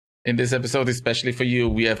In this episode, especially for you,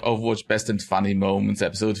 we have Overwatch Best and Funny Moments,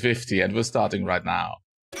 episode 50, and we're starting right now.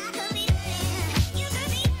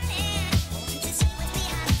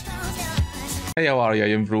 Hey, how are you? I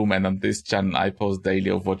am Vroom, and on this channel I post daily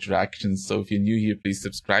Overwatch reactions, so if you're new here, please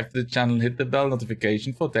subscribe to the channel and hit the bell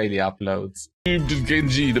notification for daily uploads.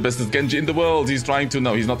 Genji, the bestest Genji in the world. He's trying to,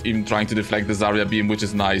 no, he's not even trying to deflect the Zarya beam, which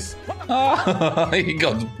is nice. He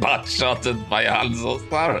got butt-shotted by Hanzo,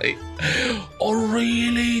 sorry. Oh,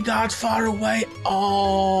 really? That far away?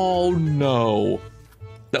 Oh, no.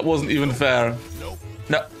 That wasn't even fair. Nope.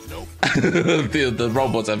 No. Nope. The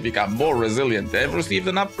robots have become more resilient. They've received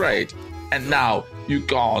an upgrade. And now you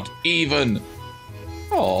can't even.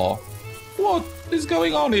 Oh, what is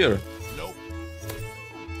going on here? Nope.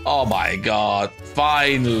 Oh my god.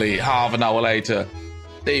 Finally, half an hour later,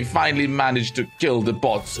 they finally managed to kill the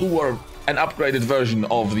bots who were an upgraded version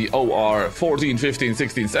of the OR 14, 15,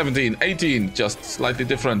 16, 17, 18. Just slightly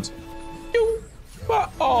different.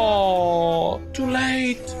 Oh, too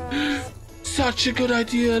late. Such a good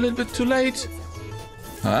idea, a little bit too late.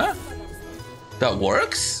 Huh? That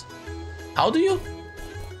works? How do you?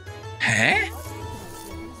 Huh?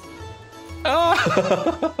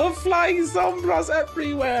 Oh, flying sombras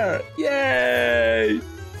everywhere! Yay!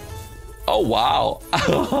 Oh wow!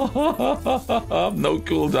 No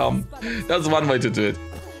cooldown. That's one way to do it.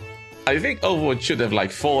 I think Overwatch should have like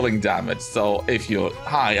falling damage. So if you're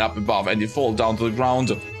high up above and you fall down to the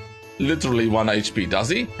ground, literally 1 HP. Does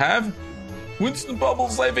he have? Winston Bubble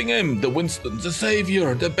saving him. The Winston, the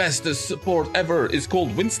savior, the bestest support ever is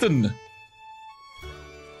called Winston.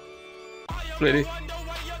 Really?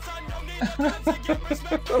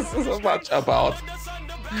 So much about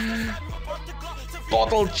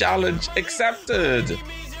bottle challenge accepted.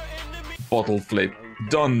 Bottle flip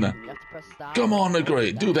done. Come on,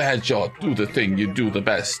 agree. Do the headshot. Do the thing you do the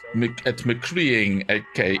best. At McCreeing,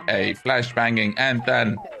 aka flashbanging, and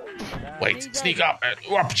then wait, sneak up and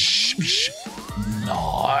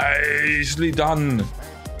nicely done.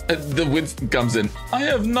 The Winston comes in. I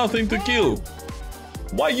have nothing to kill.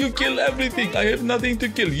 Why you kill everything? I have nothing to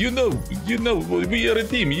kill. You know, we are a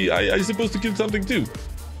team. I supposed to kill something too,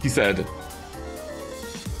 he said.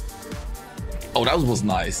 Oh, that was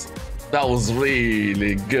nice. That was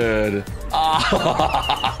really good.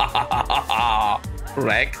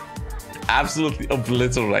 Wrecked. Absolutely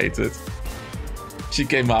obliterated. She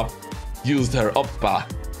came up, used her Oppa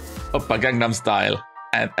Gangnam Style,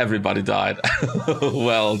 and everybody died.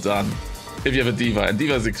 Well done. If you have a Diva, and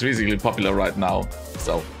Diva is increasingly popular right now,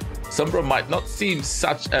 so Sombra might not seem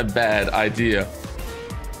such a bad idea.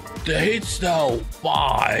 The hits though,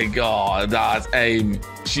 my god, that aim.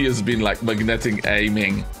 She has been like magnetic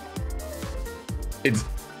aiming. It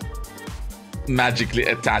magically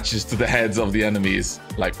attaches to the heads of the enemies.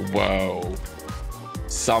 Like, whoa.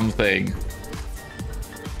 Something.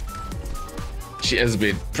 She has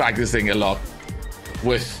been practicing a lot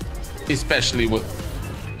with, especially with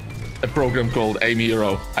a program called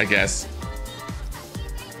PYRO, I guess.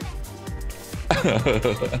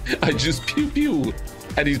 I just pew pew.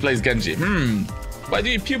 And he plays Genji. Why do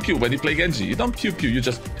you pew pew when you play Genji? You don't pew pew, you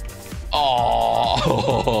just... Oh,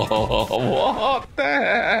 what the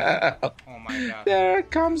hell? Oh my god. There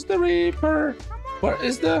comes the Reaper. Where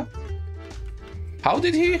is the... How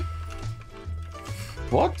did he...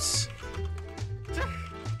 What?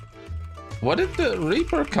 Where did the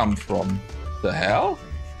Reaper come from? The hell?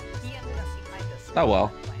 Oh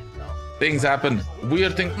well. Things happen.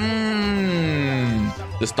 Weird thing.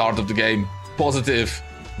 The start of the game. Positive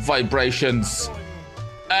vibrations.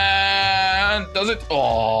 And does it?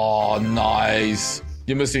 Oh, nice.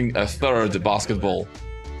 You're missing a third basketball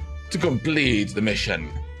to complete the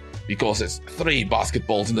mission. Because it's 3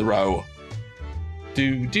 basketballs in a row.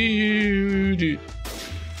 Do.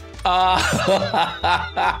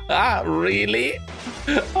 Really?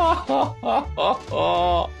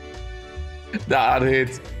 That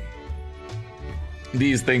hit.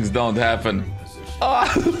 These things don't happen.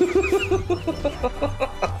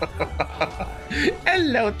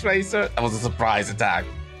 Hello, Tracer. That was a surprise attack.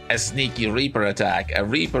 A sneaky Reaper attack. A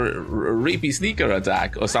Reapy sneaker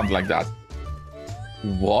attack. Or something like that.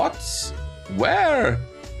 What? Where?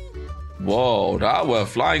 Whoa, that were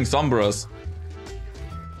flying Sombras.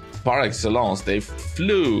 Par excellence, they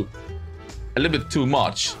flew a little bit too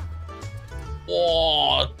much.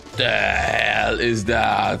 What the hell is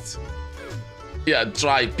that? Yeah,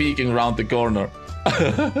 try peeking around the corner.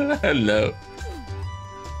 Hello.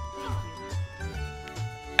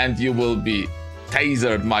 And you will be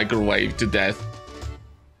tasered microwave to death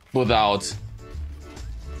without...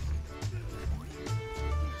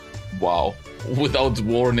 Wow. Without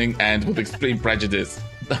warning and with extreme prejudice.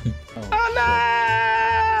 Oh,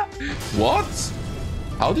 no! What?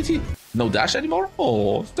 How did he... No dash anymore?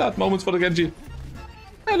 Oh, sad moments for the Genji.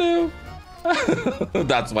 Hello.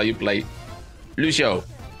 That's why you play. Lucio,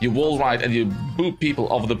 you wall ride and you boop people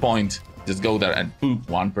off the point. Just go there and boop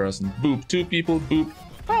one person. Boop two people, boop.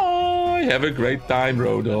 Oh, have a great time,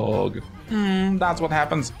 Road Dog. That's what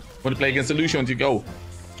happens when you play against a Lucio and you go.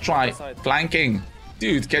 Try flanking.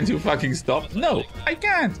 Dude, can't you fucking stop? No, I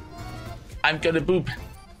can't. I'm gonna boop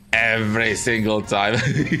every single time.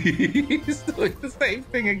 He's doing the same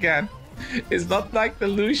thing again. It's not like the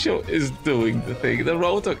Lucio is doing the thing. The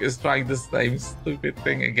Rotok is trying the same stupid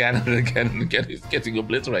thing again and again and again. He's getting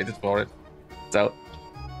obliterated for it. So,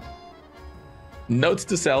 note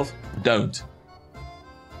to self, don't.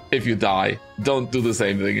 If you die, don't do the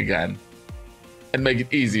same thing again. And make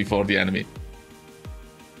it easy for the enemy.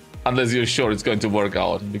 Unless you're sure it's going to work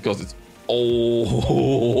out, because it's...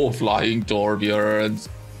 Oh, flying Torbjörns.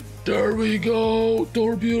 There we go,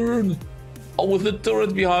 Torbjörn. Oh, with the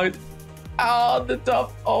turret behind. On the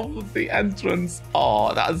top of the entrance.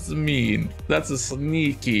 Oh, that's mean. That's a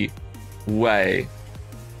sneaky way.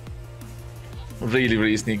 Really,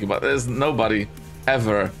 really sneaky. But there's nobody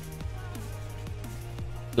ever...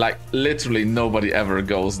 Like, literally nobody ever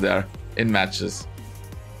goes there in matches.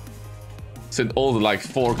 Since all the like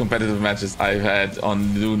 4 competitive matches I've had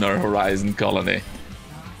on Lunar Horizon Colony,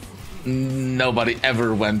 nobody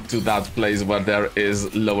ever went to that place where there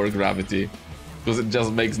is lower gravity. Because it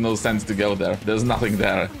just makes no sense to go there. There's nothing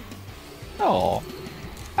there. Oh.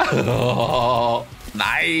 Oh,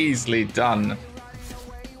 nicely done.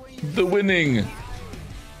 The winning.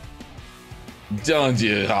 Don't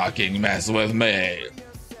you fucking mess with me.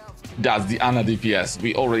 That's the Ana DPS.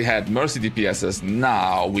 We already had Mercy DPSs.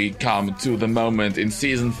 Now we come to the moment in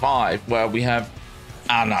Season 5 where we have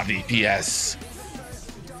Ana DPS.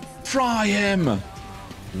 Try him!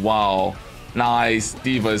 Wow. Nice.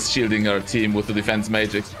 D.Va is shielding her team with the defense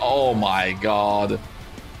matrix. Oh my god.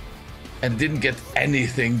 And didn't get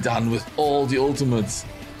anything done with all the ultimates.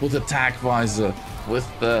 With attack visor. With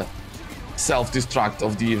the self-destruct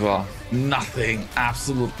of D.Va. Nothing.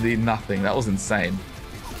 Absolutely nothing. That was insane.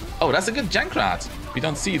 Oh, that's a good Junkrat. We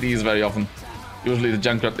don't see these very often. Usually the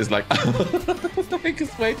Junkrat is like... The Wink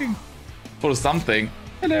is waiting for something.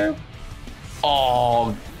 Hello.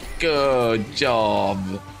 Oh, good job,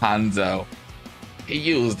 Hanzo. He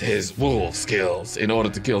used his wolf skills in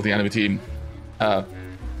order to kill the enemy team.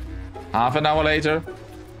 Half an hour later,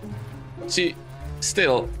 she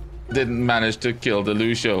still didn't manage to kill the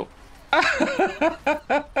Lucio.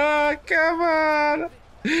 Come on!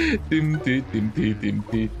 D.Va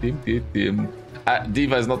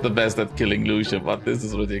is not the best at killing Lucio, but this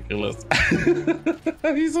is ridiculous.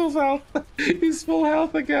 He's full health. He's full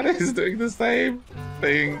health again. He's doing the same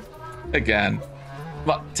thing again.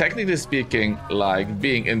 But technically speaking, like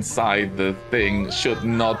being inside the thing should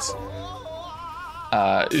not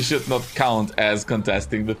count as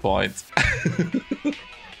contesting the point.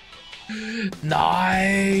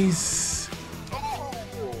 Nice.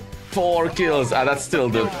 4 kills. That's still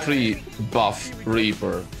the pre-buff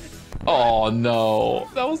Reaper. Oh no.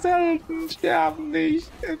 Those Helden sterben nicht.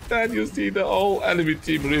 And then you see the whole enemy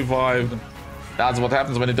team revived. That's what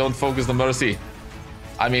happens when you don't focus the Mercy.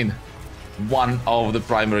 I mean, one of the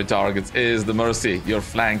primary targets is the Mercy. Your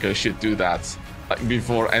flanker should do that. Like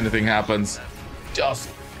before anything happens. Just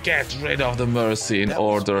get rid of the Mercy in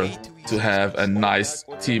order to have a nice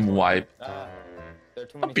team wipe.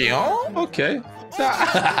 Okay.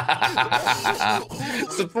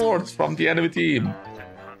 Support from the enemy team.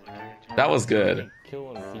 That was good.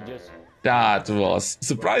 That was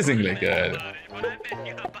surprisingly good.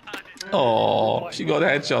 Oh, she got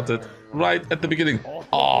headshotted right at the beginning.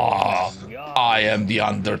 Oh, I am the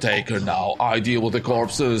Undertaker now. I deal with the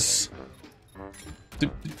corpses.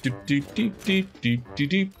 What's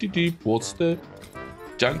the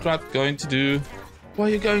Junkrat going to do? Where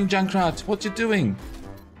are you going, Junkrat? What you doing?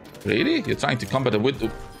 Really? You're trying to combat a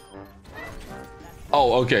Widow?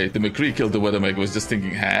 Oh, okay. The McCree killed the Widowmaker. Was just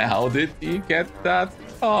thinking, huh? How did he get that?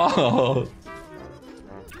 Oh.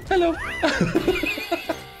 Hello.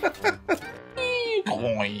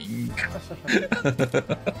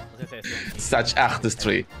 Such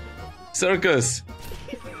artistry. Circus.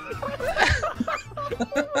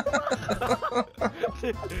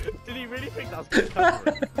 Did he really think that's good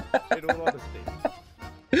coverage? In all honesty.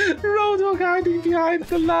 Roadhog hiding behind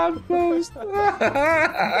the lamppost.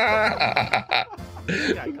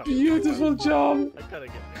 Beautiful job.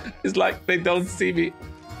 It's like they don't see me.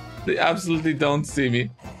 They absolutely don't see me.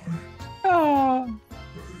 Ah,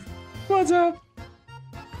 what's up?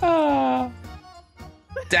 Ah,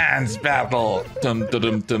 Dance battle. Dum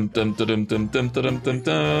dum dum dum dum dum dum dum dum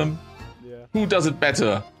dum. Yeah. Who does it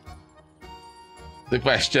better? The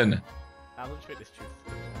question. How much fit is truth?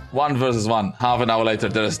 1 versus 1. Half an hour later,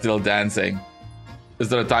 they're still dancing. Is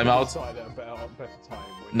there a timeout? Decide at a better time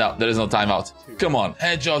when No, there is no timeout. Come on,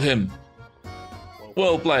 headshot him.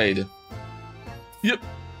 Well played. Yep.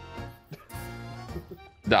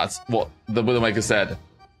 That's what the Widowmaker said.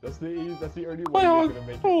 That's the only My way you're hog. gonna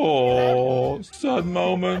make it. Oh, sad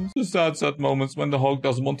moments. The sad moments when the hog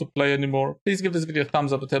doesn't want to play anymore. Please give this video a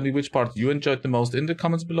thumbs up and tell me which part you enjoyed the most in the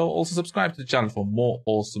comments below. Also subscribe to the channel for more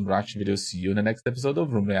awesome reaction videos. See you in the next episode of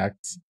Vroom Reacts.